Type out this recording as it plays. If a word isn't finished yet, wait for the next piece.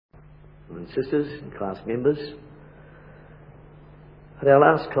and sisters and class members. At our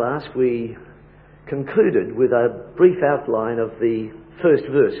last class we concluded with a brief outline of the first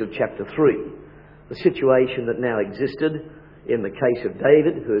verse of chapter 3, the situation that now existed in the case of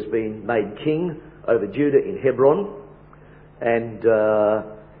David, who has been made king over Judah in Hebron, and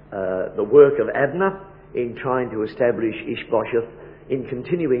the work of Abner in trying to establish Ishbosheth in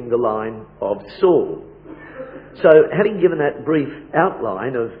continuing the line of Saul. So, having given that brief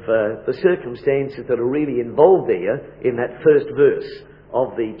outline of the circumstances that are really involved there in that first verse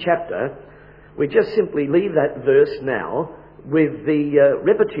of the chapter, we just simply leave that verse now with the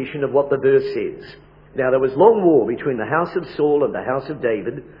repetition of what the verse says. Now, there was long war between the house of Saul and the house of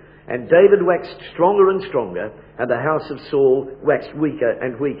David, and David waxed stronger and stronger, and the house of Saul waxed weaker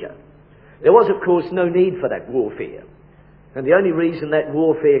and weaker. There was, of course, no need for that warfare. And the only reason that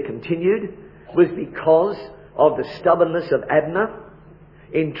warfare continued was because of the stubbornness of Abner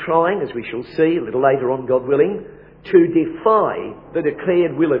in trying, as we shall see a little later on, God willing, to defy the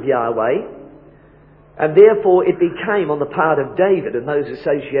declared will of Yahweh. And therefore it became, on the part of David and those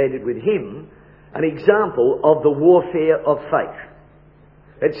associated with him, an example of the warfare of faith.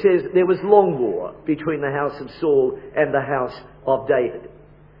 It says there was long war between the house of Saul and the house of David.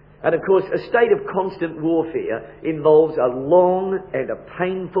 And of course, a state of constant warfare involves a long and a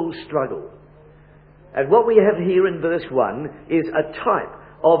painful struggle. And what we have here in verse 1 is a type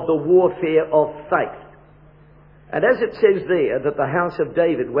of the warfare of faith. And as it says there that the house of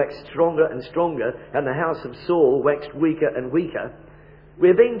David waxed stronger and stronger and the house of Saul waxed weaker and weaker,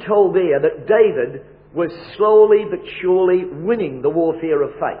 we're being told there that David was slowly but surely winning the warfare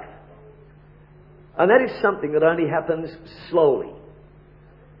of faith. And that is something that only happens slowly.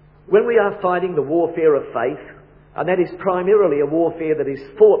 When we are fighting the warfare of faith, and that is primarily a warfare that is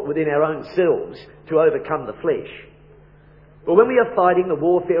fought within our own selves to overcome the flesh. But when we are fighting the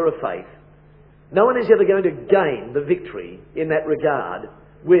warfare of faith, no one is ever going to gain the victory in that regard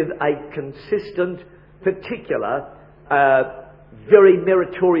with a consistent, particular, very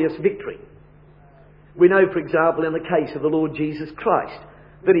meritorious victory. We know, for example, in the case of the Lord Jesus Christ,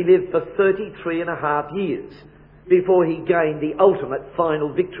 that he lived for 33.5 years before he gained the ultimate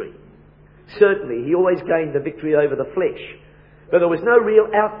final victory. Certainly, he always gained the victory over the flesh, but there was no real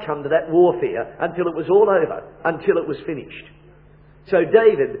outcome to that warfare until it was all over, until it was finished. So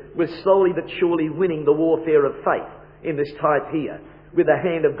David was slowly but surely winning the warfare of faith in this type here, with the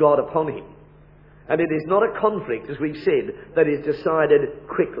hand of God upon him. And it is not a conflict, as we've said, that is decided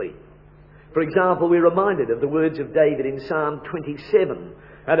quickly. For example, we're reminded of the words of David in Psalm 27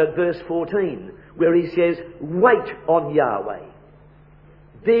 and at verse 14, where he says, "Wait on Yahweh,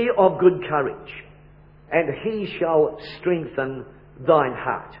 be of good courage, and he shall strengthen thine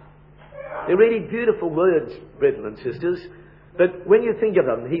heart." They're really beautiful words, brethren and sisters, but when you think of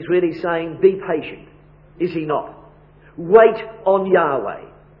them, he's really saying, be patient, is he not? Wait on Yahweh.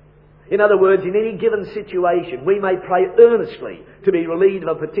 In other words, in any given situation, we may pray earnestly to be relieved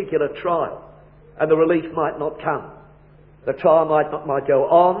of a particular trial, and the relief might not come. The trial might go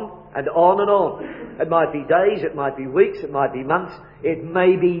on and on and on. It might be days, it might be weeks, it might be months, it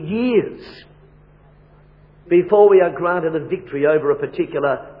may be years before we are granted a victory over a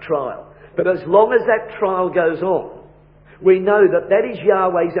particular trial. But as long as that trial goes on, we know that that is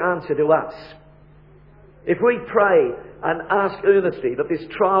Yahweh's answer to us. If we pray and ask earnestly that this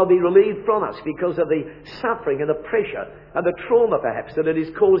trial be relieved from us because of the suffering and the pressure and the trauma perhaps that it is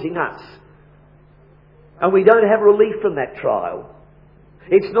causing us, and we don't have relief from that trial,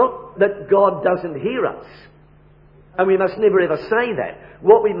 it's not that God doesn't hear us. And we must never ever say that.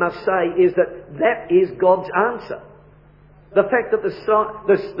 What we must say is that that is God's answer. The fact that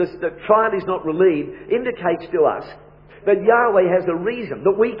the trial is not relieved indicates to us that Yahweh has a reason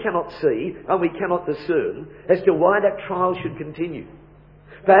that we cannot see and we cannot discern as to why that trial should continue.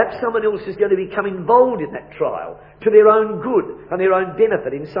 Perhaps someone else is going to become involved in that trial to their own good and their own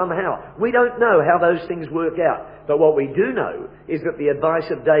benefit in somehow. We don't know how those things work out. But what we do know is that the advice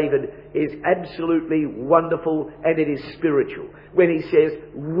of David is absolutely wonderful and it is spiritual. When he says,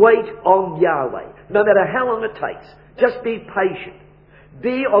 wait on Yahweh, no matter how long it takes, just be patient,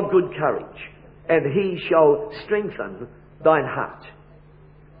 be of good courage, and he shall strengthen thine heart.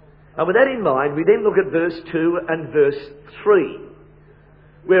 And with that in mind, we then look at verse 2 and verse 3,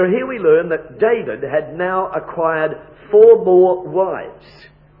 where here we learn that David had now acquired 4 more wives,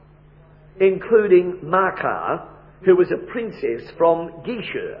 including Maachah, who was a princess from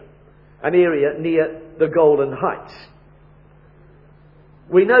Geshur, an area near the Golden Heights.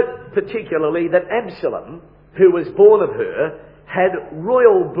 We note particularly that Absalom, who was born of her, had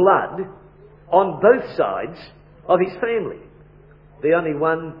royal blood on both sides of his family. The only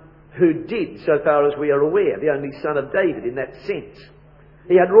one who did, so far as we are aware, the only son of David in that sense.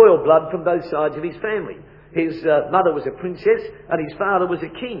 He had royal blood from both sides of his family. His mother was a princess and his father was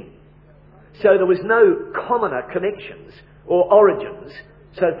a king. So there was no commoner connections or origins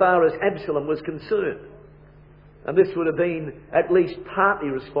so far as Absalom was concerned. And this would have been at least partly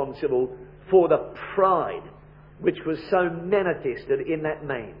responsible for the pride which was so manifested in that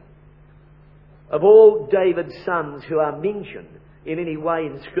man. Of all David's sons who are mentioned in any way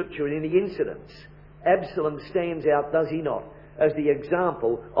in Scripture, in any incidents, Absalom stands out, does he not, as the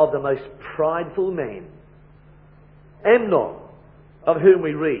example of the most prideful man. Amnon, of whom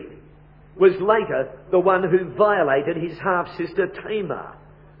we read, was later the one who violated his half-sister Tamar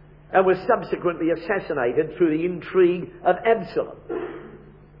and was subsequently assassinated through the intrigue of Absalom.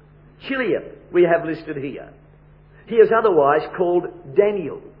 Chileab we have listed here. He is otherwise called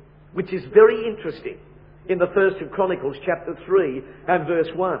Daniel, which is very interesting in the first of Chronicles chapter 3 and verse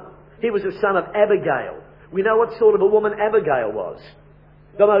 1. He was a son of Abigail. We know what sort of a woman Abigail was.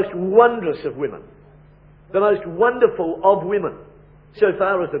 The most wondrous of women. The most wonderful of women, so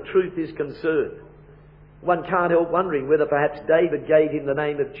far as the truth is concerned. One can't help wondering whether perhaps David gave him the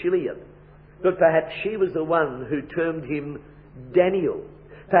name of Chileab, but perhaps she was the one who termed him Daniel.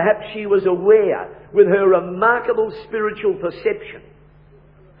 Perhaps she was aware, with her remarkable spiritual perception,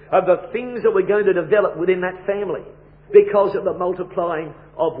 of the things that were going to develop within that family because of the multiplying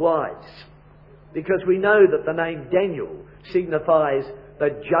of wives. Because we know that the name Daniel signifies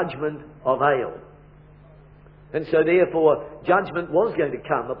the judgment of Ale. And so therefore, judgment was going to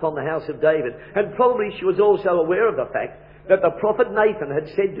come upon the house of David. And probably she was also aware of the fact that the prophet Nathan had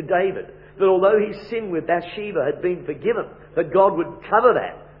said to David that although his sin with Bathsheba had been forgiven, that God would cover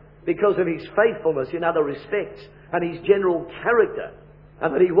that because of his faithfulness in other respects and his general character,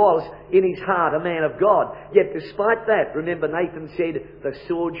 and that he was, in his heart, a man of God. Yet despite that, remember Nathan said, the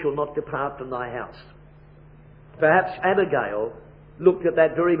sword shall not depart from thy house. Perhaps Abigail looked at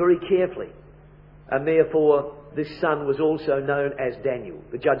that very, very carefully, and therefore this son was also known as Daniel,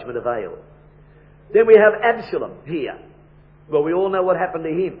 the judgment of Ale. Then we have Absalom here. Well, we all know what happened to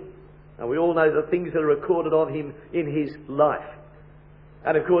him, and we all know the things that are recorded of him in his life.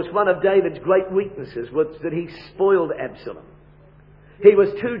 And of course, one of David's great weaknesses was that he spoiled Absalom. He was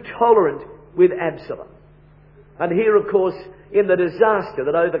too tolerant with Absalom. And here, of course, in the disaster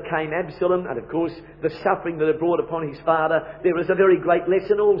that overcame Absalom, and of course the suffering that it brought upon his father, there is a very great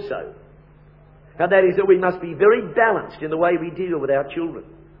lesson also. And that is that we must be very balanced in the way we deal with our children.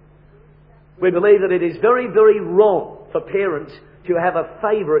 We believe that it is very, very wrong for parents to have a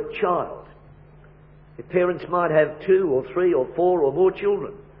favourite child. If parents might have 2 or 3 or 4 or more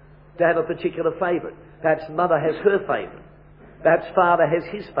children, to have a particular favourite. Perhaps mother has her favourite. Perhaps father has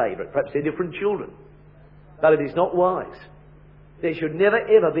his favourite. Perhaps they're different children. But it is not wise. There should never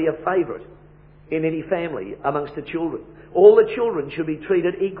ever be a favourite in any family amongst the children. All the children should be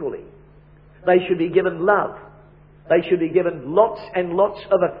treated equally. They should be given love. They should be given lots and lots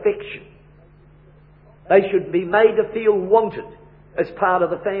of affection. They should be made to feel wanted as part of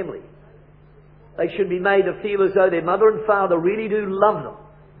the family. They should be made to feel as though their mother and father really do love them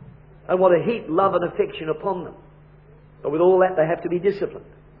and want to heap love and affection upon them. But with all that, they have to be disciplined.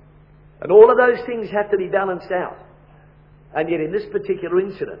 And all of those things have to be balanced out. And yet in this particular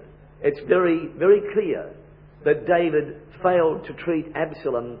incident, it's very, very clear that David failed to treat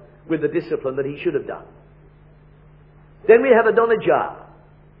Absalom with the discipline that he should have done. Then we have Adonijah.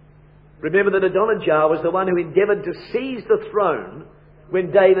 Remember that Adonijah was the one who endeavoured to seize the throne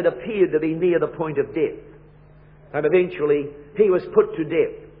when David appeared to be near the point of death. And eventually he was put to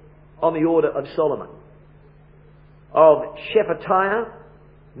death on the order of Solomon. Of Shephatiah,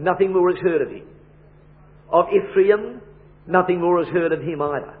 nothing more is heard of him. Of Ephraim, nothing more is heard of him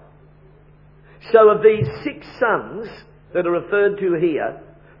either. So of these 6 sons that are referred to here,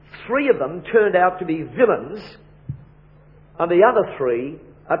 3 of them turned out to be villains, and the other 3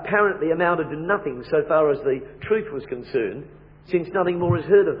 apparently amounted to nothing so far as the truth was concerned, since nothing more is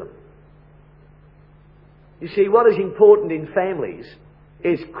heard of them. You see, what is important in families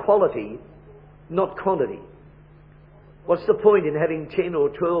is quality, not quantity. What's the point in having 10 or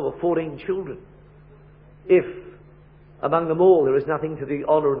 12 or 14 children if among them all there is nothing to the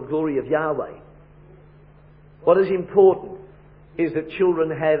honour and glory of Yahweh? What is important is that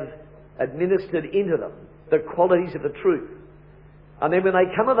children have administered into them the qualities of the truth. And then when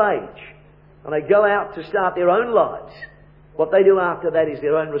they come of age and they go out to start their own lives, what they do after that is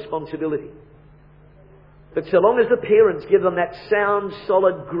their own responsibility. But so long as the parents give them that sound,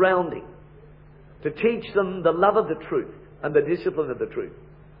 solid grounding to teach them the love of the truth and the discipline of the truth.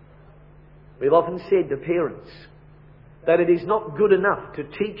 We've often said to parents, that it is not good enough to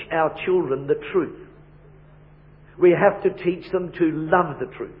teach our children the truth. We have to teach them to love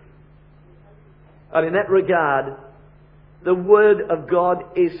the truth. And in that regard, the Word of God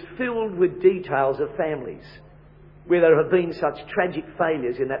is filled with details of families where there have been such tragic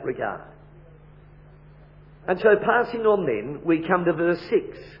failures in that regard. And so passing on then, we come to verse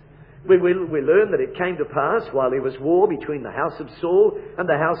 6. We learn that it came to pass, while there was war between the house of Saul and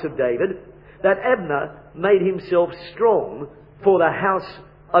the house of David, that Abner made himself strong for the house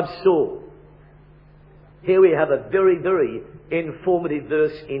of Saul. Here we have a very, very informative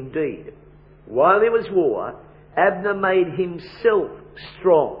verse indeed. While there was war, Abner made himself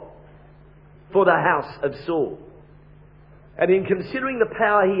strong for the house of Saul. And in considering the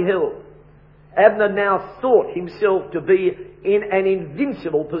power he held, Abner now thought himself to be in an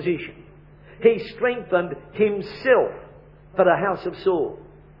invincible position. He strengthened himself for the house of Saul.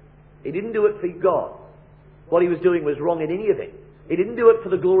 He didn't do it for God. What he was doing was wrong in any event. He didn't do it for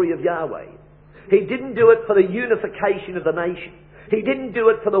the glory of Yahweh. He didn't do it for the unification of the nation. He didn't do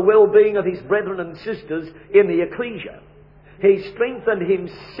it for the well-being of his brethren and sisters in the ecclesia. He strengthened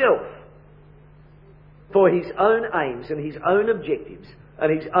himself for his own aims and his own objectives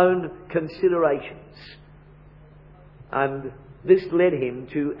and his own considerations. And this led him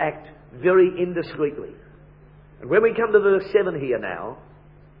to act very indiscreetly. And when we come to verse 7 here now,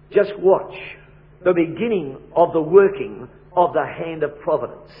 just watch the beginning of the working of the hand of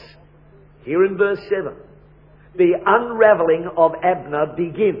providence. Here in verse 7, the unravelling of Abner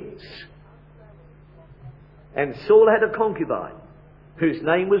begins. And Saul had a concubine, whose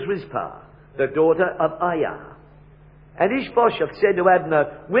name was Rizpah, the daughter of Aiah. And Ishbosheth said to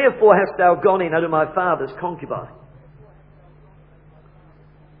Abner, "Wherefore hast thou gone in unto my father's concubine?"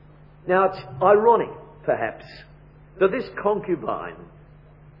 Now it's ironic, perhaps, that this concubine,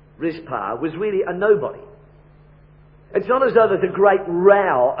 Rizpah, was really a nobody. It's not as though there's a great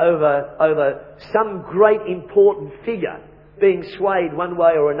row over some great important figure being swayed one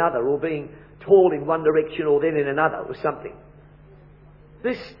way or another, or being told in one direction or then in another or something.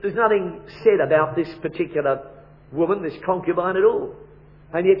 There's nothing said about this particular woman, this concubine at all.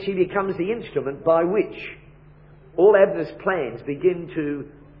 And yet she becomes the instrument by which all Abner's plans begin to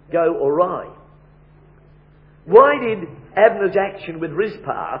go awry. Why did Abner's action with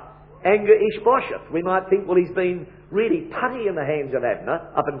Rizpah anger Ishbosheth? We might think, well, he's been really putty in the hands of Abner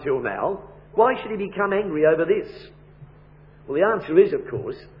up until now. Why should he become angry over this? Well, the answer is, of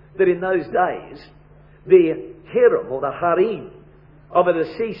course, that in those days, the harem or the harem of a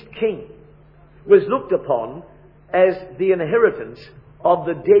deceased king was looked upon as the inheritance of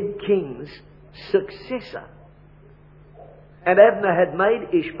the dead king's successor. And Abner had made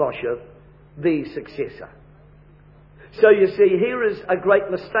Ishbosheth the successor. So you see, here is a great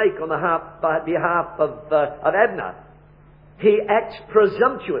mistake on the behalf of Abner. He acts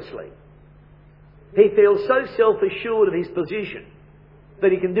presumptuously. He feels so self-assured of his position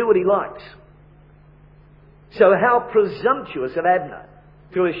that he can do what he likes. So how presumptuous of Abner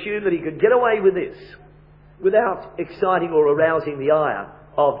to assume that he could get away with this without exciting or arousing the ire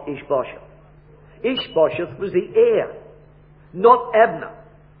of Ishbosheth. Ishbosheth was the heir, not Abner.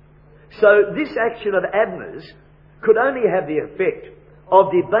 So this action of Abner's could only have the effect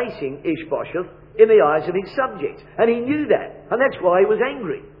of debasing Ishbosheth in the eyes of his subjects. And he knew that, and that's why he was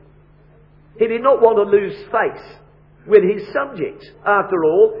angry. He did not want to lose face with his subjects. After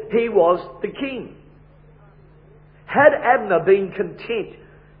all, he was the king. Had Abner been content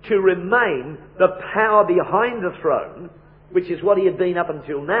to remain the power behind the throne, which is what he had been up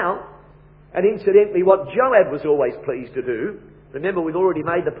until now, and incidentally what Joab was always pleased to do, remember we've already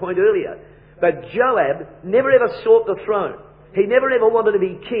made the point earlier, but Joab never ever sought the throne. He never ever wanted to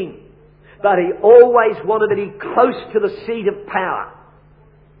be king, but he always wanted to be close to the seat of power.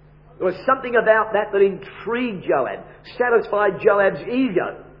 There was something about that that intrigued Joab, satisfied Joab's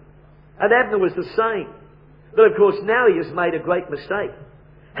ego. And Abner was the same. But of course now he has made a great mistake.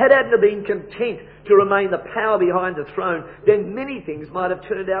 Had Abner been content to remain the power behind the throne, then many things might have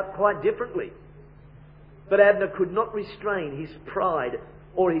turned out quite differently. But Abner could not restrain his pride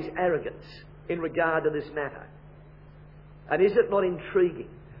or his arrogance in regard to this matter. And is it not intriguing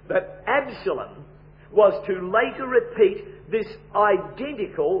that Absalom was to later repeat this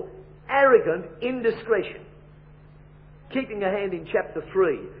identical arrogant indiscretion? Keeping a hand in chapter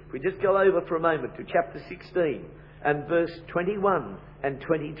 3, if we just go over for a moment to chapter 16 and verse 21 and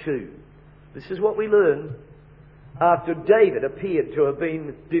 22. This is what we learn after David appeared to have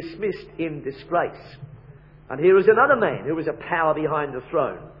been dismissed in disgrace. And here is another man who was a power behind the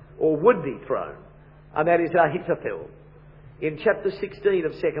throne, or would-be throne, and that is Ahithophel. In chapter 16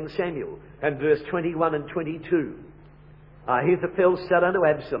 of 2 Samuel and verse 21 and 22, Ahithophel said unto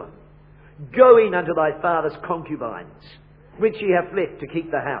Absalom, Go in unto thy father's concubines, which he hath left to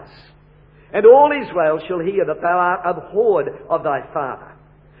keep the house. And all Israel shall hear that thou art abhorred of thy father.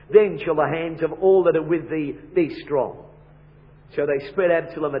 Then shall the hands of all that are with thee be strong. So they spread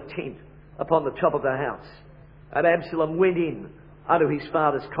Absalom a tent upon the top of the house. And Absalom went in unto his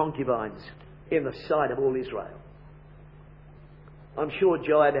father's concubines in the sight of all Israel. I'm sure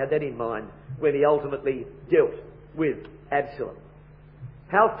Joab had that in mind when he ultimately dealt with Absalom.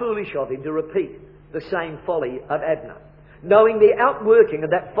 How foolish of him to repeat the same folly of Abner, knowing the outworking of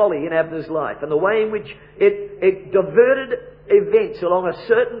that folly in Abner's life and the way in which it diverted events along a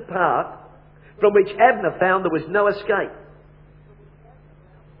certain path from which Abner found there was no escape.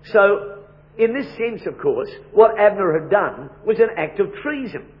 So, in this sense, of course, what Abner had done was an act of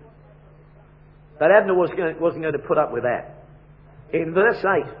treason. But Abner wasn't going to put up with that. In verse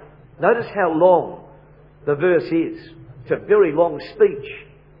 8, notice how long the verse is. It's a very long speech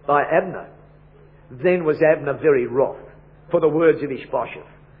by Abner. Then was Abner very wroth for the words of Ishbosheth,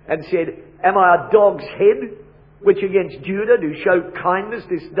 and said, Am I a dog's head, which against Judah do show kindness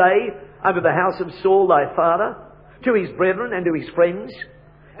this day unto the house of Saul thy father, to his brethren and to his friends,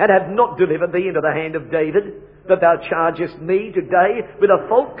 and have not delivered thee into the hand of David, that thou chargest me today with a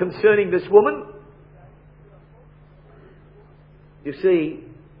fault concerning this woman? You see,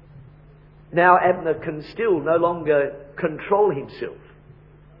 now Abner can still no longer control himself.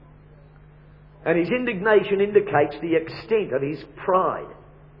 And his indignation indicates the extent of his pride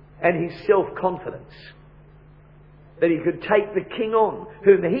and his self-confidence. That he could take the king on,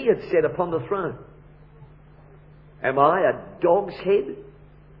 whom he had set upon the throne. Am I a dog's head?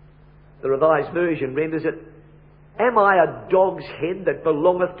 The Revised Version renders it, Am I a dog's head that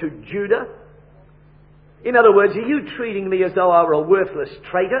belongeth to Judah? In other words, are you treating me as though I were a worthless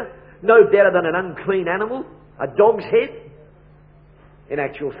traitor, no better than an unclean animal, a dog's head? In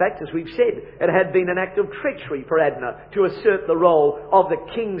actual fact, as we've said, it had been an act of treachery for Abner to assert the role of the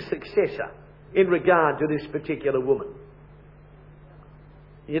king's successor in regard to this particular woman.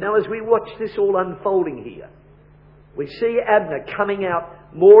 You know, as we watch this all unfolding here, we see Abner coming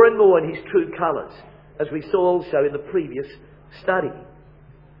out more and more in his true colours, as we saw also in the previous study.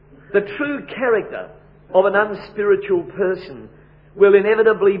 The true character of an unspiritual person will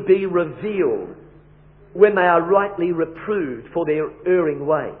inevitably be revealed when they are rightly reproved for their erring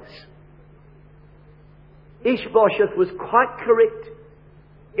ways. Ishbosheth was quite correct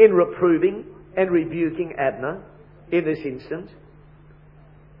in reproving and rebuking Abner in this instance.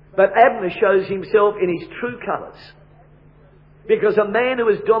 But Abner shows himself in his true colours. Because a man who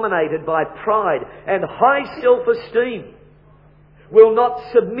is dominated by pride and high self-esteem will not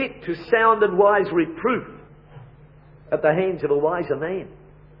submit to sound and wise reproof at the hands of a wiser man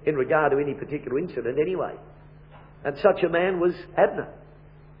in regard to any particular incident anyway. And such a man was Abner.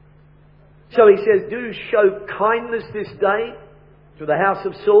 So he says, Do show kindness this day to the house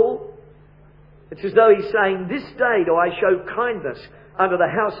of Saul. It's as though he's saying, This day do I show kindness unto the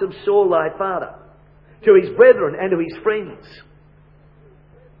house of Saul thy father, to his brethren and to his friends,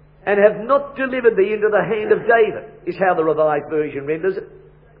 and have not delivered thee into the hand of David, is how the Revised Version renders it.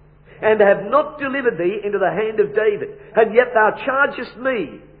 And have not delivered thee into the hand of David, and yet thou chargest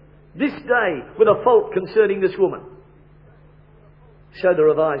me this day with a fault concerning this woman. So the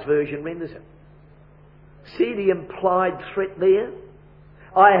Revised Version renders it. See the implied threat there?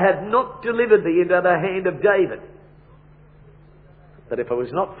 I have not delivered thee into the hand of David. But if it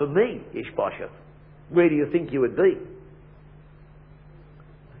was not for me, Ishbosheth, where do you think you would be?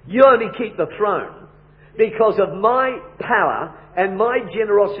 You only keep the throne because of my power and my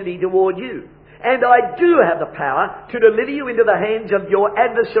generosity toward you. And I do have the power to deliver you into the hands of your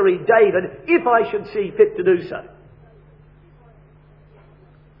adversary David if I should see fit to do so.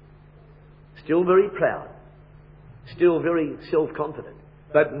 Still very proud. Still very self-confident.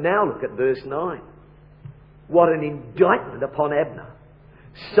 But now look at verse 9. What an indictment upon Abner.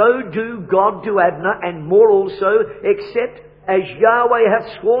 So do God to Abner, and more also, except as Yahweh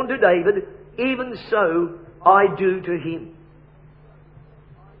hath sworn to David, even so I do to him.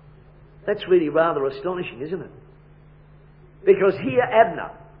 That's really rather astonishing, isn't it? Because here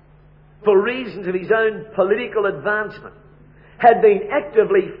Abner, for reasons of his own political advancement, had been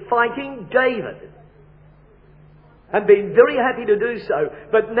actively fighting David and been very happy to do so,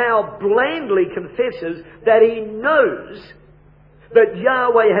 but now blandly confesses that he knows that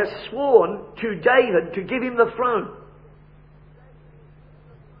Yahweh has sworn to David to give him the throne.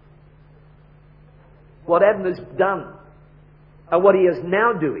 What Abner's done and what he is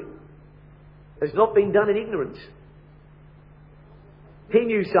now doing has not been done in ignorance. He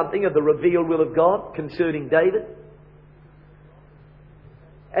knew something of the revealed will of God concerning David.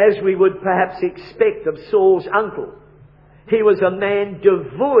 as we would perhaps expect of Saul's uncle. He was a man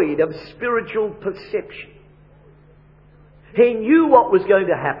devoid of spiritual perception. He knew what was going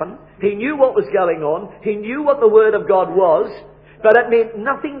to happen. He knew what was going on. He knew what the Word of God was, but it meant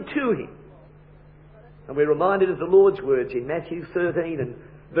nothing to him. And we're reminded of the Lord's words in Matthew 13 and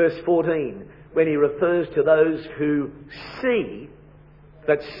verse 14, when he refers to those who see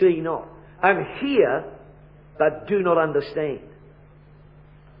but see not, and hear but do not understand.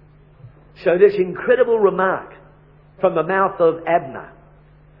 So this incredible remark from the mouth of Abner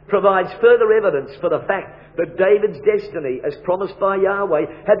provides further evidence for the fact that David's destiny, as promised by Yahweh,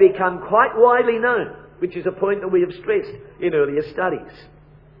 had become quite widely known, which is a point that we have stressed in earlier studies.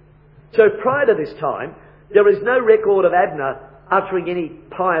 So prior to this time, there is no record of Abner uttering any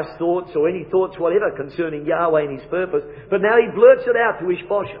pious thoughts or any thoughts whatever concerning Yahweh and his purpose, but now he blurts it out to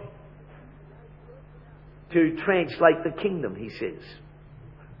Ishbosheth. To translate the kingdom, he says,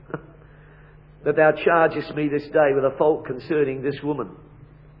 that thou chargest me this day with a fault concerning this woman.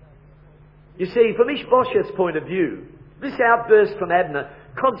 You see, from Ishbosheth's point of view, this outburst from Abner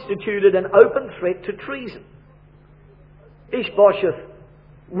constituted an open threat to treason. Ishbosheth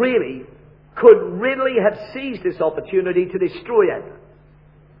really could readily have seized this opportunity to destroy Abner.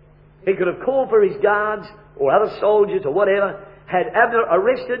 He could have called for his guards or other soldiers or whatever, had Abner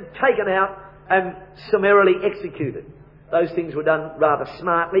arrested, taken out and summarily executed. Those things were done rather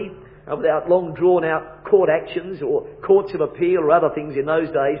smartly and without long drawn out court actions or courts of appeal or other things in those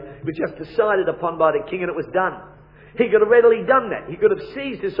days. It was just decided upon by the king and it was done. He could have readily done that. He could have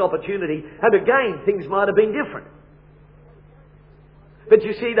seized this opportunity and again things might have been different. But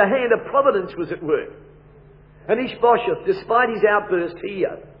you see, the hand of providence was at work. And Ishbosheth, despite his outburst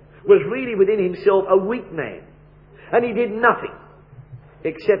here, was really within himself a weak man. And he did nothing,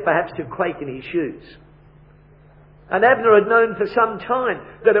 except perhaps to quake in his shoes. And Abner had known for some time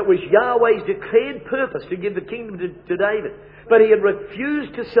that it was Yahweh's declared purpose to give the kingdom to David. But he had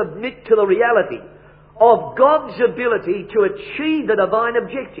refused to submit to the reality of God's ability to achieve the divine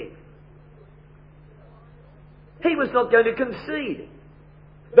objective. He was not going to concede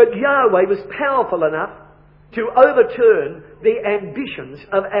that Yahweh was powerful enough to overturn the ambitions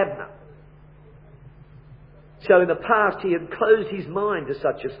of Abner. So in the past he had closed his mind to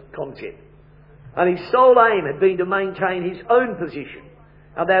such a concept. And his sole aim had been to maintain his own position.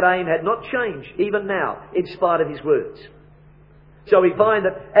 And that aim had not changed, even now, in spite of his words. So we find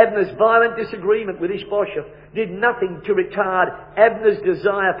that Abner's violent disagreement with Ishbosheth did nothing to retard Abner's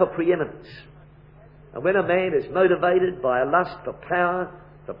desire for preeminence. And when a man is motivated by a lust for power,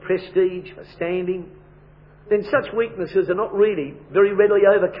 for prestige, for standing, then such weaknesses are not really very readily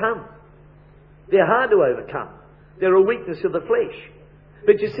overcome. They're hard to overcome. They're a weakness of the flesh.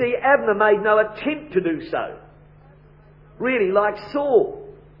 But you see, Abner made no attempt to do so. Really, like Saul,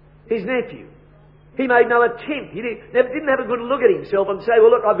 his nephew. He made no attempt. He didn't have a good look at himself and say,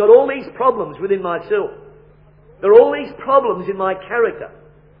 well, look, I've got all these problems within myself. There are all these problems in my character.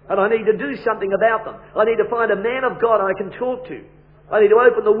 And I need to do something about them. I need to find a man of God I can talk to. I need to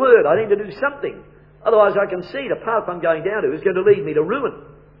open the Word. I need to do something. Otherwise I can see the path I'm going down to is going to lead me to ruin.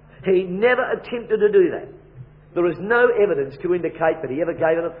 He never attempted to do that. There is no evidence to indicate that he ever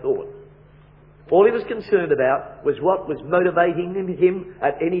gave it a thought. All he was concerned about was what was motivating him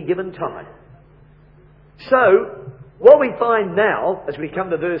at any given time. So, what we find now, as we come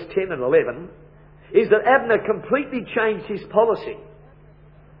to verse 10 and 11, is that Abner completely changed his policy,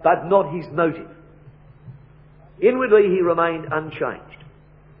 but not his motive. Inwardly, he remained unchanged.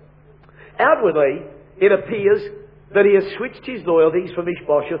 Outwardly, it appears that he has switched his loyalties from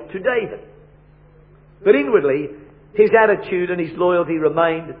Ishbosheth to David. But inwardly, his attitude and his loyalty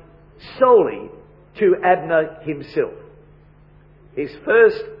remained solely to Abner himself. His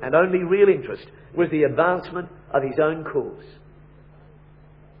first and only real interest was the advancement of his own cause.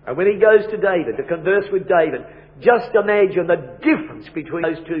 And when he goes to David to converse with David, just imagine the difference between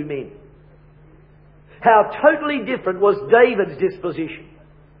those two men. How totally different was David's disposition.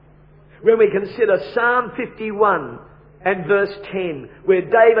 When we consider Psalm 51 and verse 10, where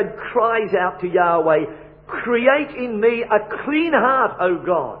David cries out to Yahweh, "Create in me a clean heart, O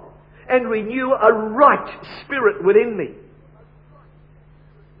God, and renew a right spirit within me."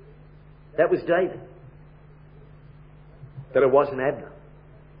 That was David. But it wasn't Abner.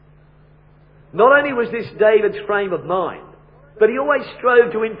 Not only was this David's frame of mind, but he always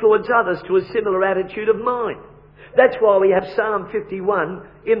strove to influence others to a similar attitude of mind. That's why we have Psalm 51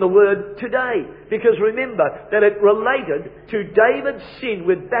 in the Word today. Because remember that it related to David's sin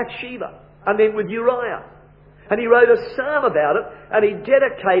with Bathsheba and then with Uriah. And he wrote a psalm about it and he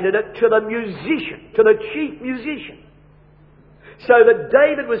dedicated it to the musician, to the chief musician. so that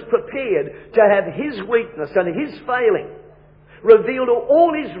David was prepared to have his weakness and his failing revealed to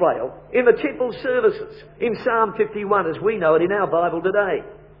all Israel in the temple services in Psalm 51 as we know it in our Bible today.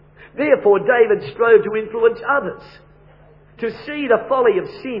 Therefore David strove to influence others to see the folly of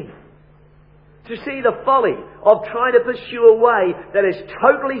sin, to see the folly of trying to pursue a way that is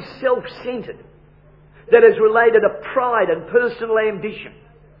totally self-centered, that is related to pride and personal ambition.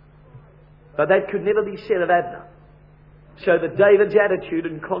 But that could never be said of Abner. So that David's attitude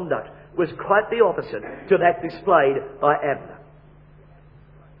and conduct was quite the opposite to that displayed by Abner.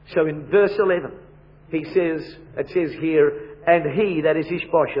 So in verse 11, it says here, and he, that is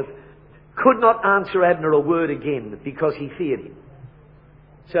Ishbosheth, could not answer Abner a word again because he feared him.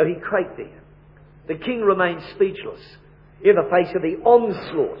 So he quaked there. The king remained speechless in the face of the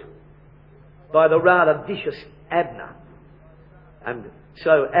onslaught by the rather vicious Abner. And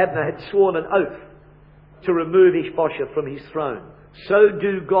so Abner had sworn an oath to remove Ishbosheth from his throne. So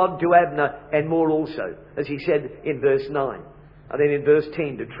do God to Abner and more also, as he said in verse 9. And then in verse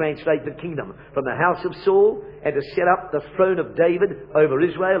 10, to translate the kingdom from the house of Saul and to set up the throne of David over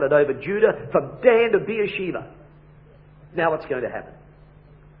Israel and over Judah from Dan to Beersheba. Now what's going to happen?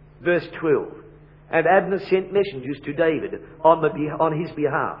 Verse 12. And Abner sent messengers to David on his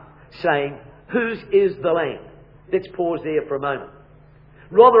behalf, saying, whose is the land? Let's pause there for a moment.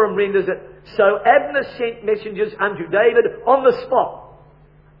 Rotherham renders it, so Abner sent messengers unto David on the spot.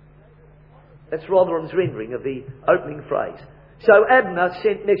 That's Rotherham's rendering of the opening phrase. So Abner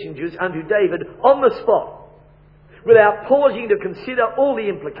sent messengers unto David on the spot, without pausing to consider all the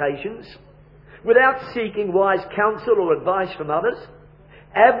implications, without seeking wise counsel or advice from others.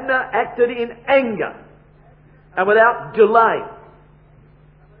 Abner acted in anger and without delay.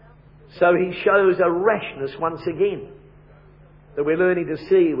 So he shows a rashness once again that we're learning to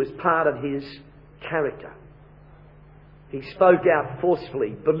see was part of his character. He spoke out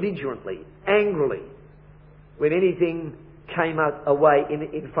forcefully, belligerently, angrily, when anything came away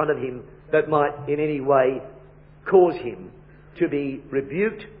in front of him that might in any way cause him to be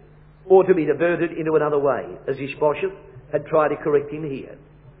rebuked or to be diverted into another way, as Ishbosheth had tried to correct him here.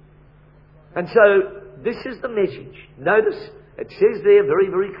 And so this is the message. Notice it says there very,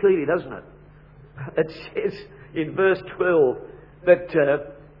 very clearly, doesn't it? It says in verse 12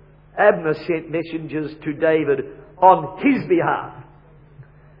 that Abner sent messengers to David on his behalf.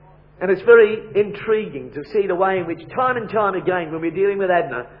 And it's very intriguing to see the way in which time and time again when we're dealing with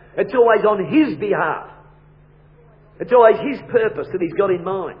Abner, it's always on his behalf. It's always his purpose that he's got in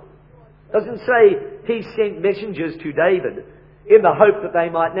mind. It doesn't say he sent messengers to David in the hope that they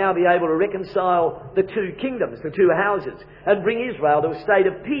might now be able to reconcile the two kingdoms, the two houses, and bring Israel to a state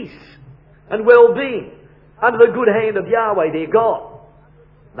of peace and well-being under the good hand of Yahweh their God.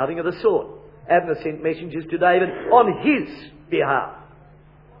 Nothing of the sort. Abner sent messengers to David on his behalf,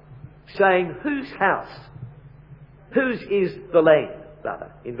 saying, whose house? Whose is the land,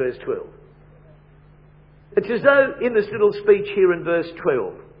 rather, in verse 12. It's as though in this little speech here in verse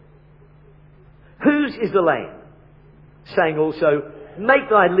 12, whose is the land? Saying also, make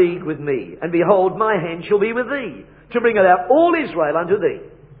thy league with me, and behold, my hand shall be with thee, to bring about all Israel unto thee.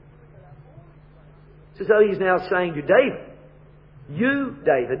 It's as though he's now saying to David, you,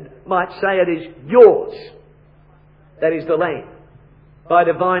 David, might say it is yours. That is the land, by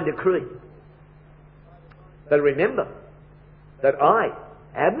divine decree. But remember that I,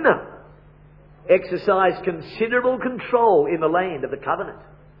 Abner, exercise considerable control in the land of the covenant.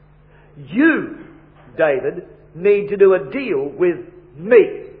 You, David, need to do a deal with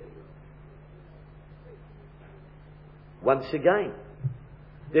me. Once again,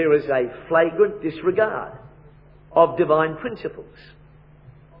 there is a flagrant disregard of divine principles.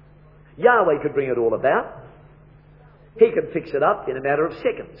 Yahweh could bring it all about. He could fix it up in a matter of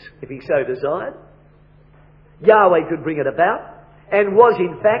seconds, if he so desired. Yahweh could bring it about, and was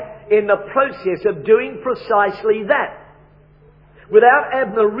in fact in the process of doing precisely that, without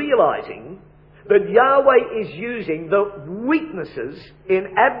Abner realising that Yahweh is using the weaknesses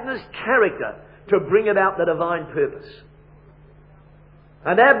in Abner's character to bring about the divine purpose.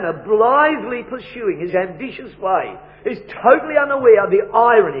 And Abner, blithely pursuing his ambitious way, is totally unaware of the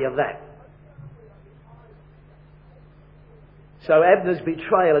irony of that. So Abner's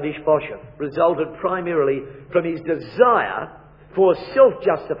betrayal of Ishbosheth resulted primarily from his desire for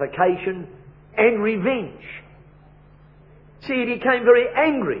self-justification and revenge. See, he became very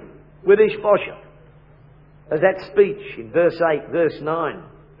angry with Ishbosheth, as that speech in verse 8, verse 9,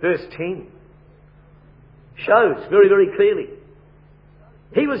 verse 10 shows very, very clearly.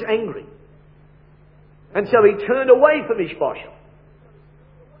 He was angry. And so he turned away from Ishbosheth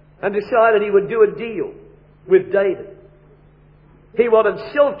and decided he would do a deal with David. He wanted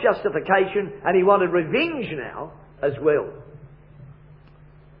self-justification, and he wanted revenge now as well.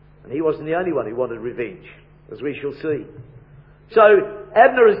 And he wasn't the only one who wanted revenge, as we shall see. So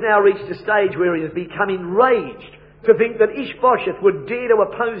Abner has now reached a stage where he has become enraged to think that Ishbosheth would dare to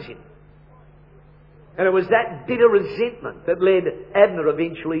oppose him. And it was that bitter resentment that led Abner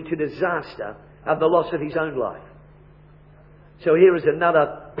eventually to disaster and the loss of his own life. So here is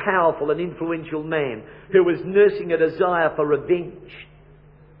another powerful and influential man who was nursing a desire for revenge.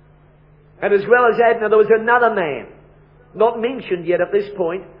 And as well as Abner, there was another man, not mentioned yet at this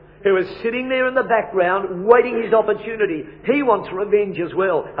point, who was sitting there in the background waiting his opportunity. He wants revenge as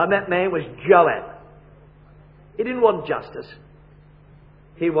well. And that man was Joab. He didn't want justice.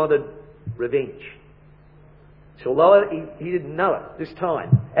 He wanted revenge. So although he didn't know it this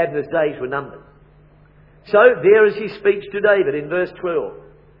time, Abner's days were numbered. So there is his speech to David in verse 12.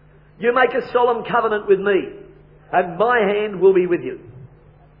 You make a solemn covenant with me, and my hand will be with you.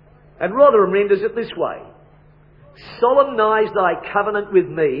 And Rotherham renders it this way. Solemnize thy covenant with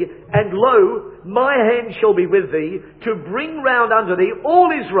me, and lo, my hand shall be with thee, to bring round unto thee all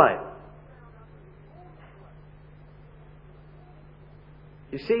Israel.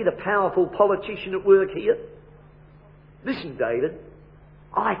 You see the powerful politician at work here? Listen, David,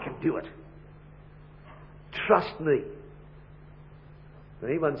 I can do it. Trust me.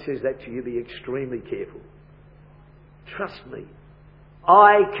 When anyone says that to you, be extremely careful. Trust me.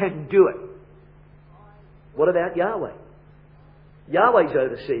 I can do it. What about Yahweh? Yahweh's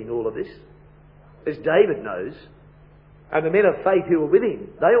overseeing all of this, as David knows. And the men of faith who were with him,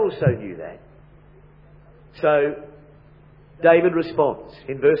 they also knew that. So David responds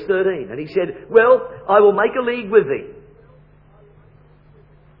in verse 13, and he said, well, I will make a league with thee.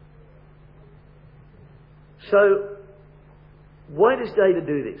 So, why does David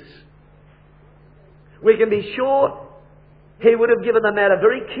do this? We can be sure he would have given the matter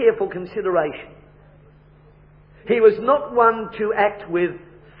very careful consideration. He was not one to act with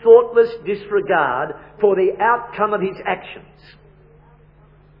thoughtless disregard for the outcome of his actions.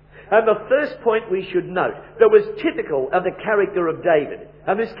 And the first point we should note that was typical of the character of David,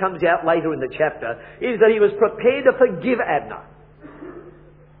 and this comes out later in the chapter, is that he was prepared to forgive Abner.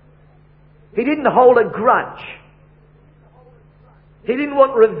 He didn't hold a grudge. He didn't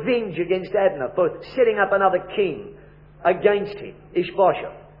want revenge against Abner for setting up another king against him,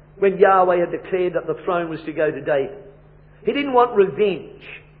 Ishbosheth, when Yahweh had declared that the throne was to go to David. He didn't want revenge.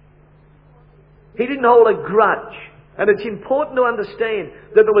 He didn't hold a grudge. And it's important to understand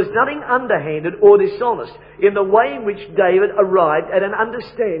that there was nothing underhanded or dishonest in the way in which David arrived at an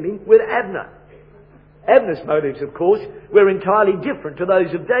understanding with Abner. Abner's motives, of course, were entirely different to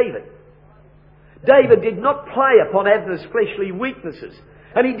those of David. David did not play upon Abner's fleshly weaknesses,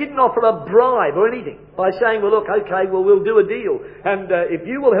 and he didn't offer a bribe or anything by saying, well, look, okay, well, we'll do a deal, and if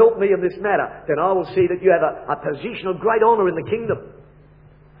you will help me in this matter, then I will see that you have a position of great honour in the kingdom.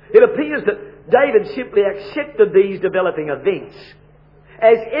 It appears that David simply accepted these developing events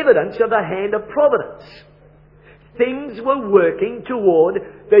as evidence of the hand of providence. Things were working toward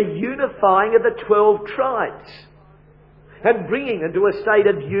the unifying of the 12 tribes and bringing into a state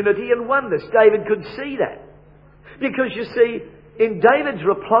of unity and oneness. David could see that. Because you see, in David's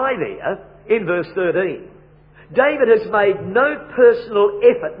reply there, in verse 13, David has made no personal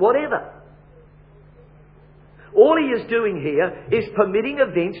effort whatever. All he is doing here is permitting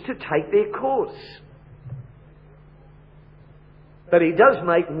events to take their course. But he does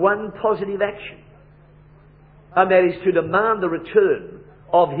make one positive action, and that is to demand the return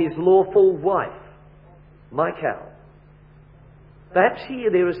of his lawful wife, Michal. Perhaps here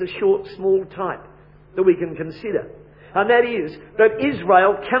there is a short, small type that we can consider. And that is that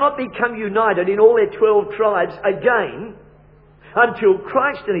Israel cannot become united in all their 12 tribes again until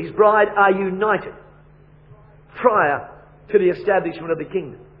Christ and his bride are united prior to the establishment of the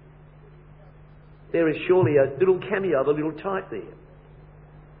kingdom. There is surely a little cameo, a little type there.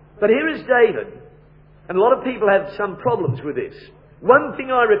 But here is David, and a lot of people have some problems with this. One thing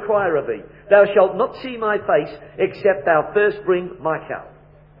I require of thee, thou shalt not see my face, except thou first bring Michal.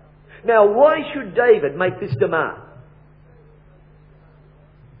 Now, why should David make this demand?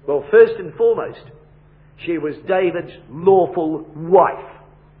 Well, first and foremost, she was David's lawful wife.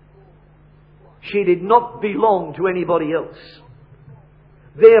 She did not belong to anybody else.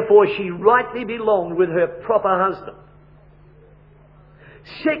 Therefore, she rightly belonged with her proper husband.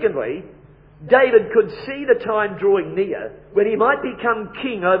 Secondly, David could see the time drawing near when he might become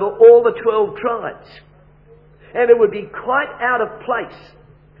king over all the 12 tribes. And it would be quite out of place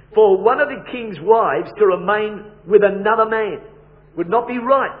for one of the king's wives to remain with another man. Would not be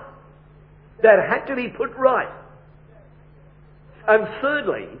right. That had to be put right. And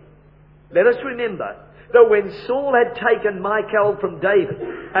thirdly, let us remember that when Saul had taken Michal from David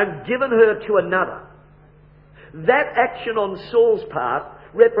and given her to another, that action on Saul's part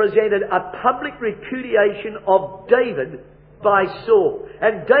represented a public repudiation of David by Saul.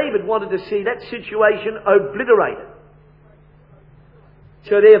 And David wanted to see that situation obliterated.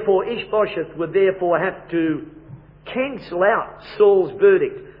 So therefore, Ishbosheth would therefore have to cancel out Saul's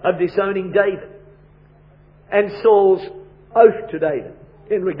verdict of disowning David and Saul's oath to David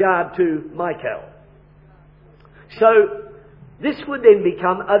in regard to Michal. So this would then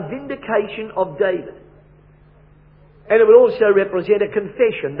become a vindication of David. And it would also represent a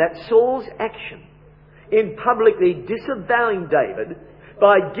confession that Saul's action in publicly disavowing David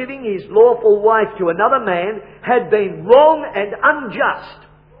by giving his lawful wife to another man had been wrong and unjust.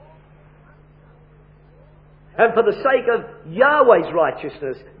 And for the sake of Yahweh's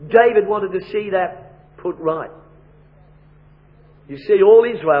righteousness, David wanted to see that put right. You see, all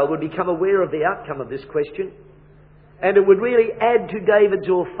Israel would become aware of the outcome of this question, and it would really add to David's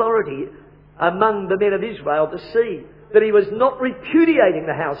authority among the men of Israel to see that he was not repudiating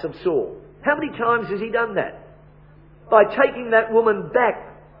the house of Saul. How many times has he done that? By taking that woman back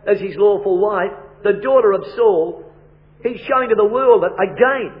as his lawful wife, the daughter of Saul, he's showing to the world that,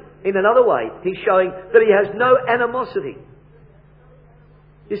 again, in another way, he's showing that he has no animosity.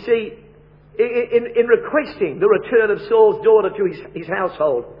 You see, in requesting the return of Saul's daughter to his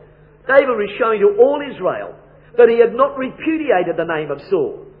household, David was showing to all Israel that he had not repudiated the name of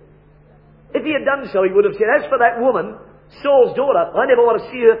Saul. If he had done so, he would have said, as for that woman, Saul's daughter, I never want to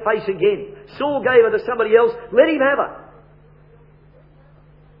see her face again. Saul gave her to somebody else, let him have her.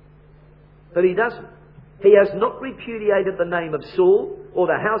 But he doesn't. He has not repudiated the name of Saul or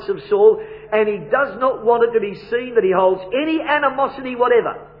the house of Saul, and he does not want it to be seen that he holds any animosity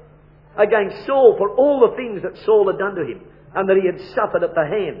whatever against Saul for all the things that Saul had done to him and that he had suffered at the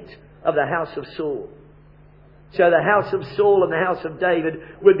hands of the house of Saul. So the house of Saul and the house of David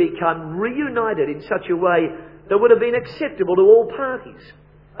would become reunited in such a way that would have been acceptable to all parties.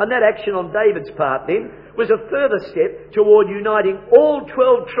 And that action on David's part then was a further step toward uniting all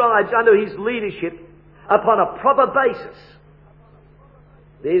 12 tribes under his leadership upon a proper basis.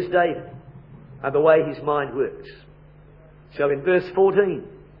 There's David and the way his mind works. So in verse 14,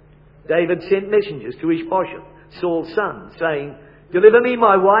 David sent messengers to Ishbosheth, Saul's son, saying, deliver me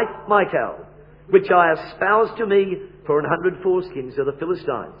my wife Michal, which I espoused to me for 100 foreskins of the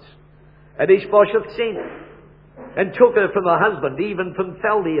Philistines. And Ishbosheth sent and took her from her husband, even from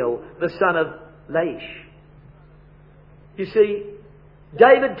Phaltiel, the son of Laish. You see,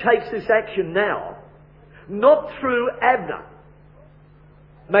 David takes this action now, not through Abner.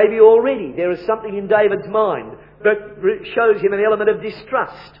 Maybe already there is something in David's mind that shows him an element of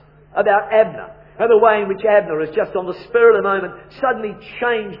distrust about Abner, and the way in which Abner has just on the spur of the moment suddenly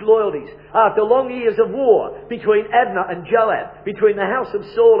changed loyalties. After long years of war between Abner and Joab, between the house of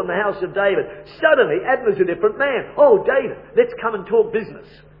Saul and the house of David, suddenly Abner's a different man. Oh, David, let's come and talk business.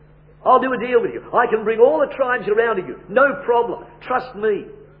 I'll do a deal with you. I can bring all the tribes around to you. No problem. Trust me.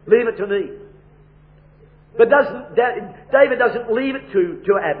 Leave it to me. But David doesn't leave it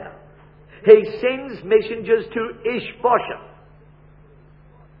to Abner. He sends messengers to Ishbosheth.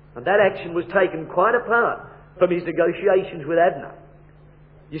 And that action was taken quite apart from his negotiations with Abner.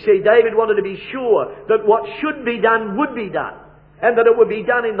 You see, David wanted to be sure that what should be done would be done, and that it would be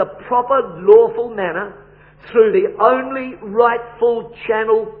done in the proper, lawful manner through the only rightful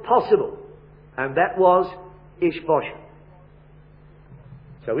channel possible. And that was Ishbosheth.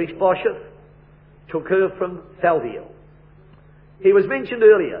 So Ishbosheth took her from Phaltiel. He was mentioned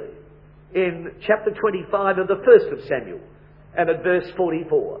earlier in chapter 25 of the 1st of Samuel. And at verse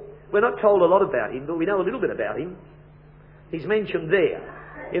 44. We're not told a lot about him, but we know a little bit about him. He's mentioned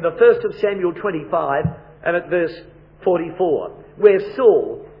there in the 1st of Samuel 25 and at verse 44, where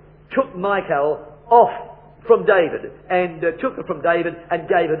Saul took Michal off from David and took her from David and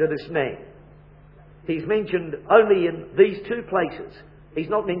gave her to this man. He's mentioned only in these two places. He's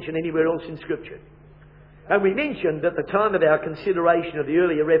not mentioned anywhere else in Scripture. And we mentioned at the time of our consideration of the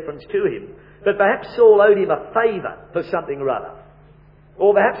earlier reference to him that perhaps Saul owed him a favour for something or other.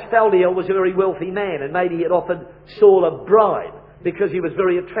 Or perhaps Phaltiel was a very wealthy man and maybe he had offered Saul a bribe because he was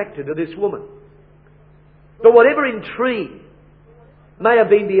very attracted to this woman. But whatever intrigue may have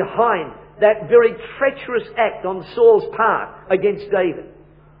been behind that very treacherous act on Saul's part against David,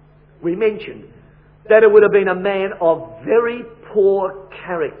 we mentioned that it would have been a man of very poor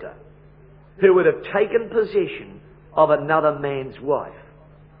character who would have taken possession of another man's wife.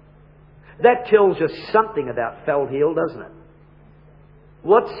 That tells us something about Phaltiel, doesn't it?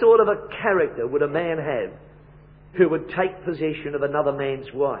 What sort of a character would a man have who would take possession of another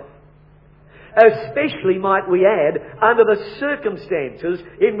man's wife. Especially, might we add, under the circumstances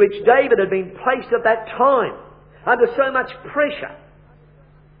in which David had been placed at that time, under so much pressure,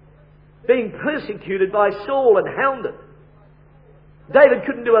 being persecuted by Saul and hounded. David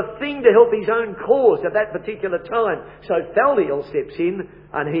couldn't do a thing to help his own cause at that particular time. So Phaltiel steps in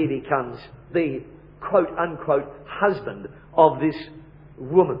and he becomes the quote-unquote husband of this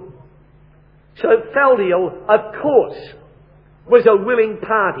woman. So Phaltiel, of course, was a willing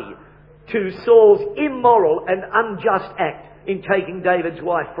party to Saul's immoral and unjust act in taking David's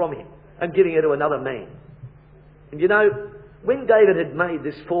wife from him and giving her to another man. And you know, when David had made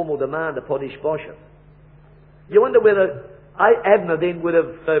this formal demand upon Ishbosheth, you wonder whether Abner then would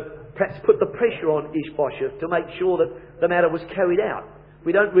have perhaps put the pressure on Ishbosheth to make sure that the matter was carried out.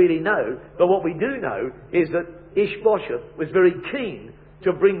 We don't really know, but what we do know is that Ishbosheth was very keen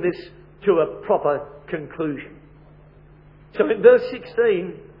to bring this to a proper conclusion. So in verse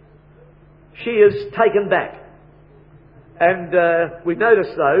 16, she is taken back. And we notice,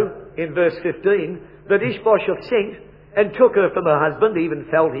 though, in verse 15, that Ishbosheth sent and took her from her husband, even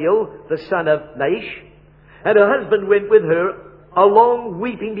Phaltiel, the son of Naish. And her husband went with her, along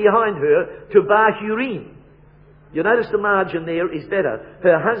weeping behind her, to Bahurim. You notice the margin there is better.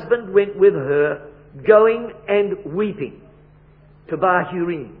 Her husband went with her, going and weeping, to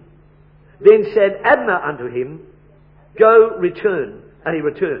Bahurim. Then said Abner unto him, Go, return. And he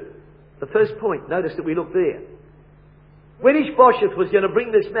returned. The first point, notice that we look there. When Ishbosheth was going to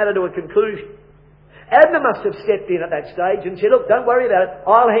bring this matter to a conclusion, Abner must have stepped in at that stage and said, Look, don't worry about it.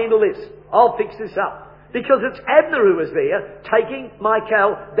 I'll handle this. I'll fix this up. Because it's Abner who was there taking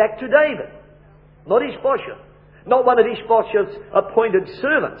Michal back to David. Not Ishbosheth. Not one of Ishbosheth's appointed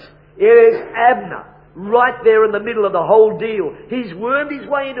servants. It is Abner. Right there in the middle of the whole deal. He's wormed his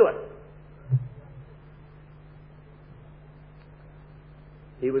way into it.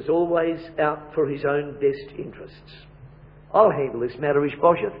 He was always out for his own best interests. I'll handle this matter,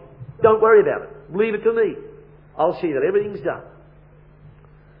 Ishbosheth. Don't worry about it. Leave it to me. I'll see that everything's done.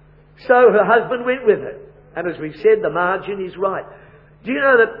 So her husband went with her. And as we've said, the margin is right. Do you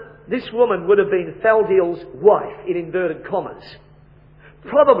know that this woman would have been Phaltiel's wife, in inverted commas,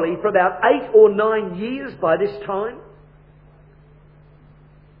 probably for about 8 or 9 years by this time?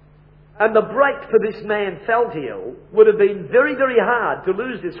 And the break for this man, Phaltiel, would have been very, very hard to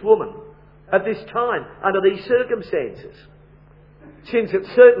lose this woman at this time, under these circumstances. Since it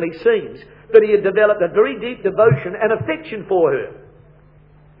certainly seems that he had developed a very deep devotion and affection for her.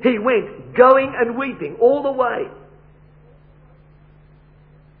 He went going and weeping all the way.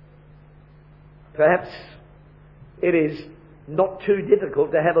 Perhaps it is not too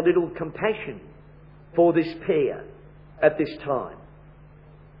difficult to have a little compassion for this pair at this time.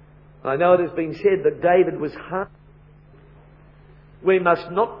 I know it has been said that David was hard. We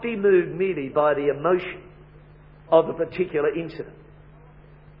must not be moved merely by the emotion of a particular incident,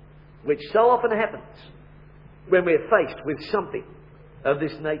 which so often happens when we're faced with something of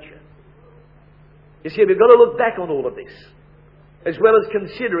this nature. You see, we've got to look back on all of this, as well as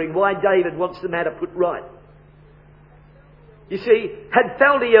considering why David wants the matter put right. You see, had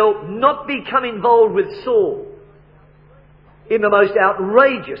Phaltiel not become involved with Saul in the most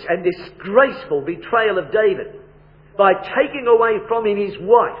outrageous and disgraceful betrayal of David by taking away from him his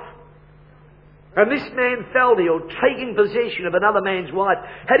wife, and this man Phaltiel taking possession of another man's wife,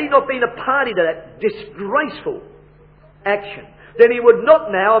 had he not been a party to that disgraceful action, then he would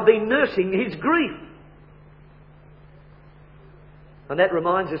not now have been nursing his grief. And that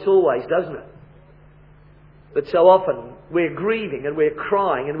reminds us always, doesn't it? That so often we're grieving and we're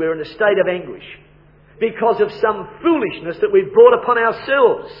crying and we're in a state of anguish because of some foolishness that we've brought upon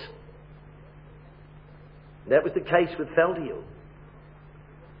ourselves. That was the case with Phaltiel.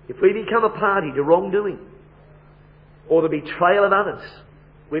 If we become a party to wrongdoing or the betrayal of others,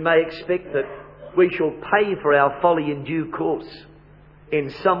 we may expect that we shall pay for our folly in due course in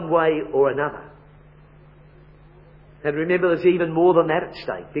some way or another. And remember, there's even more than that at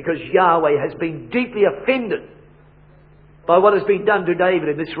stake, because Yahweh has been deeply offended by what has been done to David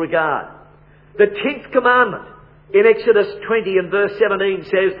in this regard. The 10th commandment in Exodus 20 and verse 17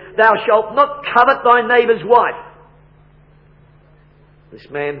 says, Thou shalt not covet thy neighbour's wife. This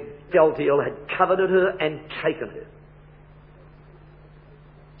man, Phaltiel, had coveted her and taken her.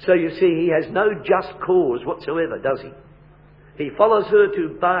 So you see, he has no just cause whatsoever, does he? He follows her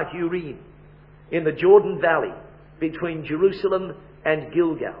to Bahurim in the Jordan Valley between Jerusalem and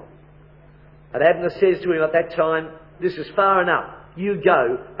Gilgal. And Abner says to him at that time, This is far enough. You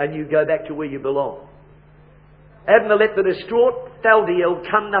go, and you go back to where you belong. Abner let the distraught Phaltiel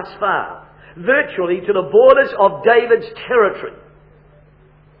come thus far. virtually to the borders of David's territory.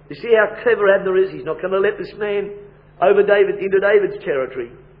 You see how clever Abner is? He's not going to let this man into David's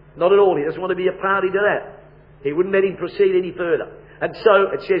territory. Not at all. He doesn't want to be a party to that. He wouldn't let him proceed any further. And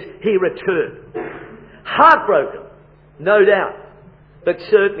so it says he returned. Heartbroken, no doubt, but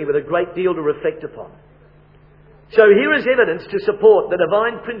certainly with a great deal to reflect upon. So here is evidence to support the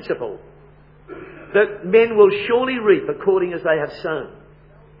divine principle that men will surely reap according as they have sown.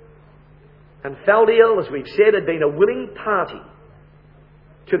 And Phaltiel, as we've said, had been a willing party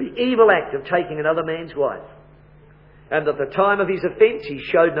to the evil act of taking another man's wife. And at the time of his offence he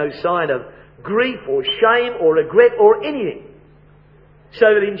showed no sign of grief or shame or regret or anything. So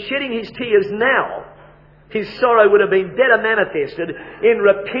that in shedding his tears now, his sorrow would have been better manifested in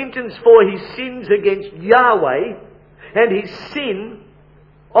repentance for his sins against Yahweh, and his sin,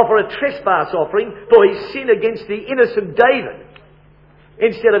 offer a trespass offering for his sin against the innocent David,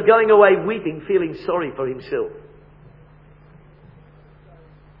 instead of going away weeping, feeling sorry for himself.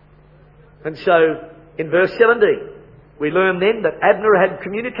 And so, in verse 17, we learn then that Abner had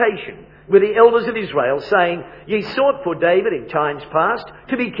communication with the elders of Israel, saying, "Ye sought for David in times past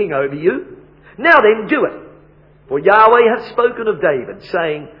to be king over you. Now then, do it. For Yahweh hath spoken of David,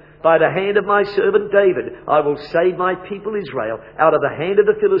 saying, By the hand of my servant David I will save my people Israel out of the hand of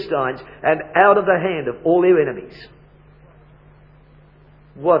the Philistines and out of the hand of all their enemies."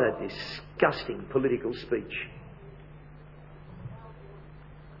 What a disgusting political speech.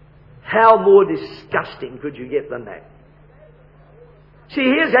 How more disgusting could you get than that? See,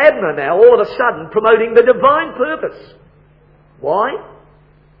 here's Abner now, all of a sudden, promoting the divine purpose. Why?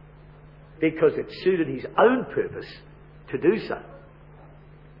 Because it suited his own purpose to do so.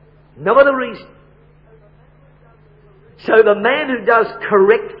 No other reason. So the man who does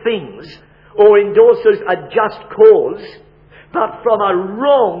correct things or endorses a just cause, but from a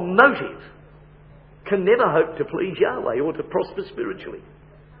wrong motive, can never hope to please Yahweh or to prosper spiritually.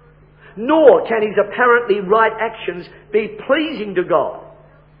 Nor can his apparently right actions be pleasing to God.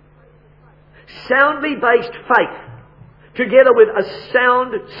 Soundly based faith, together with a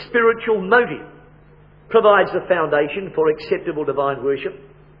sound spiritual motive, provides the foundation for acceptable divine worship.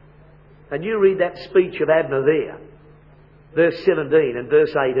 And you read that speech of Abner there, verse 17 and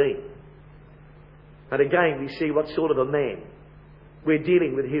verse 18. And again we see what sort of a man we're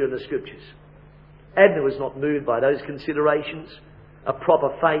dealing with here in the Scriptures. Abner was not moved by those considerations. A proper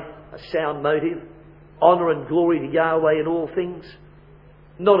faith, a sound motive, honour and glory to Yahweh in all things.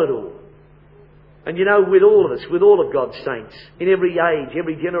 Not at all. And you know, with all of us, with all of God's saints, in every age,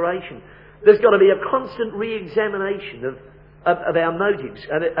 every generation, there's got to be a constant re-examination of our motives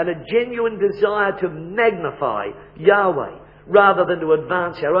and a genuine desire to magnify Yahweh rather than to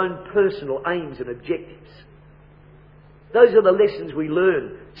advance our own personal aims and objectives. Those are the lessons we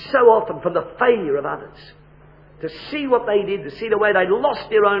learn so often from the failure of others. To see what they did, to see the way they lost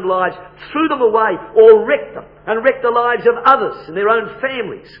their own lives, threw them away, or wrecked them, and wrecked the lives of others and their own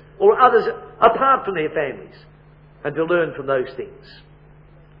families, or others apart from their families, and to learn from those things.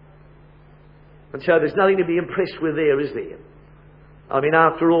 And so there's nothing to be impressed with there, is there? I mean,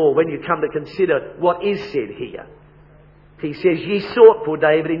 after all, when you come to consider what is said here, he says, "Ye sought for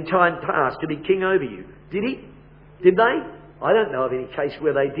David in time past to be king over you." Did he? Did they? I don't know of any case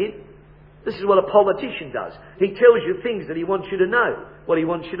where they did. This is what a politician does. He tells you things that he wants you to know, what he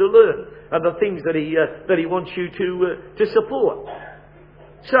wants you to learn, and the things that he wants you to support.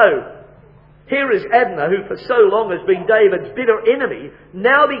 So, here is Abner, who for so long has been David's bitter enemy,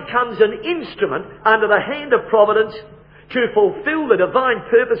 now becomes an instrument under the hand of providence to fulfill the divine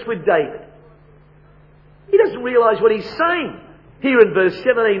purpose with David. He doesn't realise what he's saying here in verse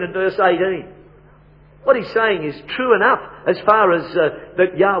 17 and verse 18. What he's saying is true enough as far as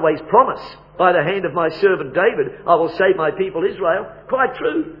that Yahweh's promise, "By the hand of my servant David, I will save my people Israel." Quite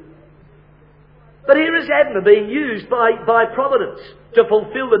true. But here is Abner being used by providence to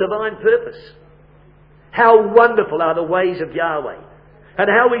fulfill the divine purpose. How wonderful are the ways of Yahweh, and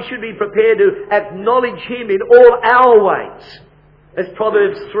how we should be prepared to acknowledge Him in all our ways, as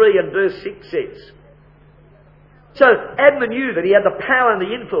Proverbs 3 and verse 6 says. So Abner knew that he had the power and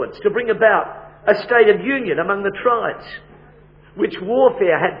the influence to bring about a state of union among the tribes, which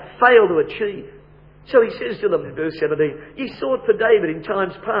warfare had failed to achieve. So he says to them in verse 17, "Ye sought for David in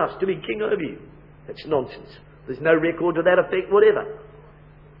times past to be king over you." That's nonsense. There's no record to that effect whatever.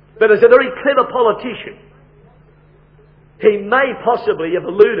 But as a very clever politician, he may possibly have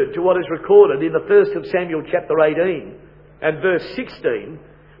alluded to what is recorded in the 1st of Samuel chapter 18 and verse 16,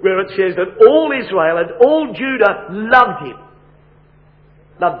 where it says that all Israel and all Judah loved him.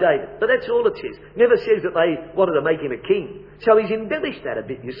 loved David. But that's all it says. Never says that they wanted to make him a king. So he's embellished that a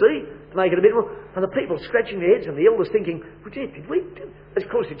bit, you see, to make it a bit more. And the people scratching their heads and the elders thinking, well, did we, of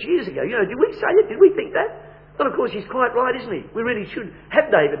course it's years ago, did we say it? Did we think that? Well, of course he's quite right, isn't he? We really should have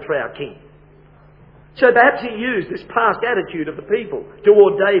David for our king. So perhaps he used this past attitude of the people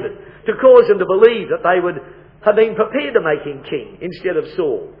toward David to cause them to believe that they would have been prepared to make him king instead of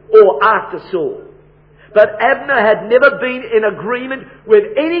Saul, or after Saul. But Abner had never been in agreement with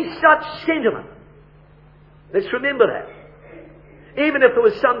any such sentiment. Let's remember that. Even if there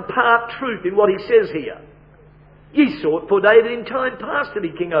was some part truth in what he says here. Ye sought for David in time past to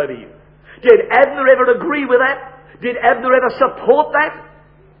be king over you. Did Abner ever agree with that? Did Abner ever support that?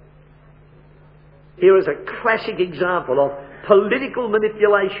 Here is a classic example of political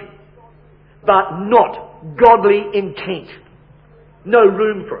manipulation, but not godly intent. No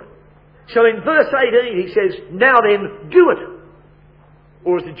room for it. So in verse 18 he says, now then, do it.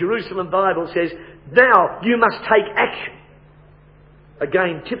 Or as the Jerusalem Bible says, now you must take action.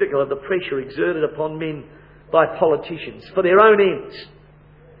 Again, typical of the pressure exerted upon men by politicians for their own ends.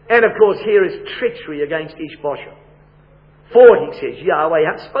 And of course here is treachery against Ishbosheth. For, he says, Yahweh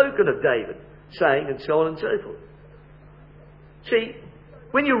hath spoken of David, saying, and so on and so forth. See,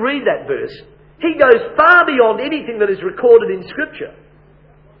 when you read that verse, he goes far beyond anything that is recorded in Scripture.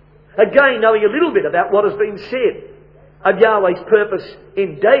 Again, knowing a little bit about what has been said of Yahweh's purpose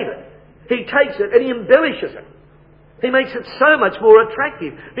in David, he takes it and he embellishes it. He makes it so much more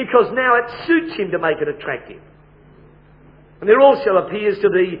attractive because now it suits him to make it attractive. And there also appears to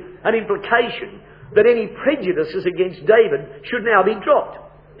be an implication that any prejudices against David should now be dropped,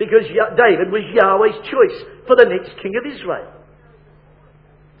 because David was Yahweh's choice for the next king of Israel.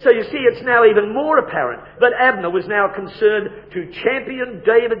 So you see, it's now even more apparent that Abner was now concerned to champion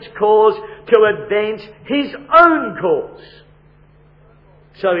David's cause, to advance his own cause.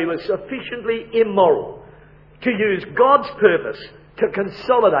 So he was sufficiently immoral to use God's purpose to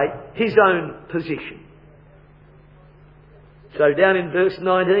consolidate his own position. So down in verse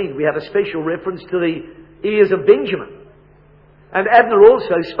 19 we have a special reference to the ears of Benjamin. And Abner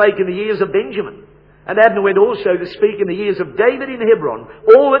also spake in the ears of Benjamin. And Abner went also to speak in the ears of David in Hebron,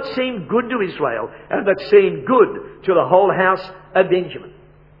 all that seemed good to Israel, and that seemed good to the whole house of Benjamin.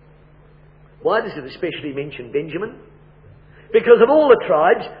 Why does it especially mention Benjamin? Because of all the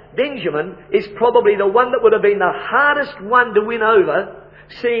tribes, Benjamin is probably the one that would have been the hardest one to win over,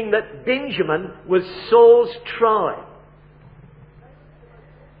 seeing that Benjamin was Saul's tribe.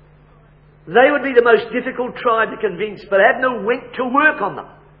 They would be the most difficult tribe to convince, but Abner went to work on them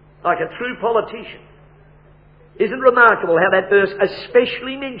like a true politician. Isn't it remarkable how that verse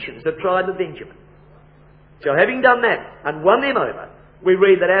especially mentions the tribe of Benjamin? So having done that and won them over, we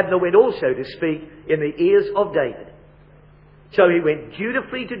read that Abner went also to speak in the ears of David. So he went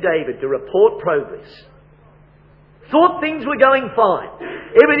dutifully to David to report progress. Thought things were going fine.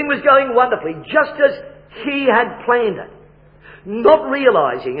 Everything was going wonderfully, just as he had planned it. Not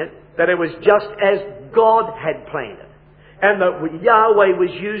realising it, that it was just as God had planned it. And that Yahweh was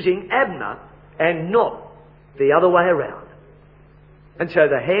using Abner and not the other way around. And so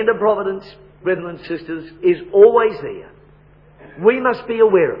the hand of providence, brethren and sisters, is always there. We must be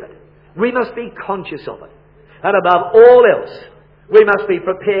aware of it. We must be conscious of it. And above all else, we must be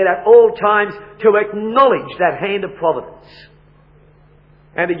prepared at all times to acknowledge that hand of providence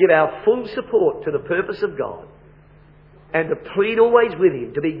and to give our full support to the purpose of God, and to plead always with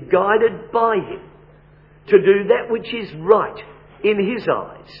Him, to be guided by Him, to do that which is right in His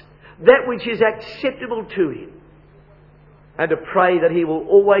eyes, that which is acceptable to Him, and to pray that He will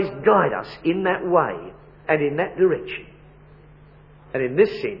always guide us in that way and in that direction. And in this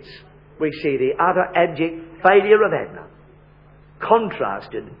sense, we see the utter abject failure of Abner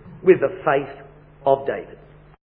contrasted with the faith of David.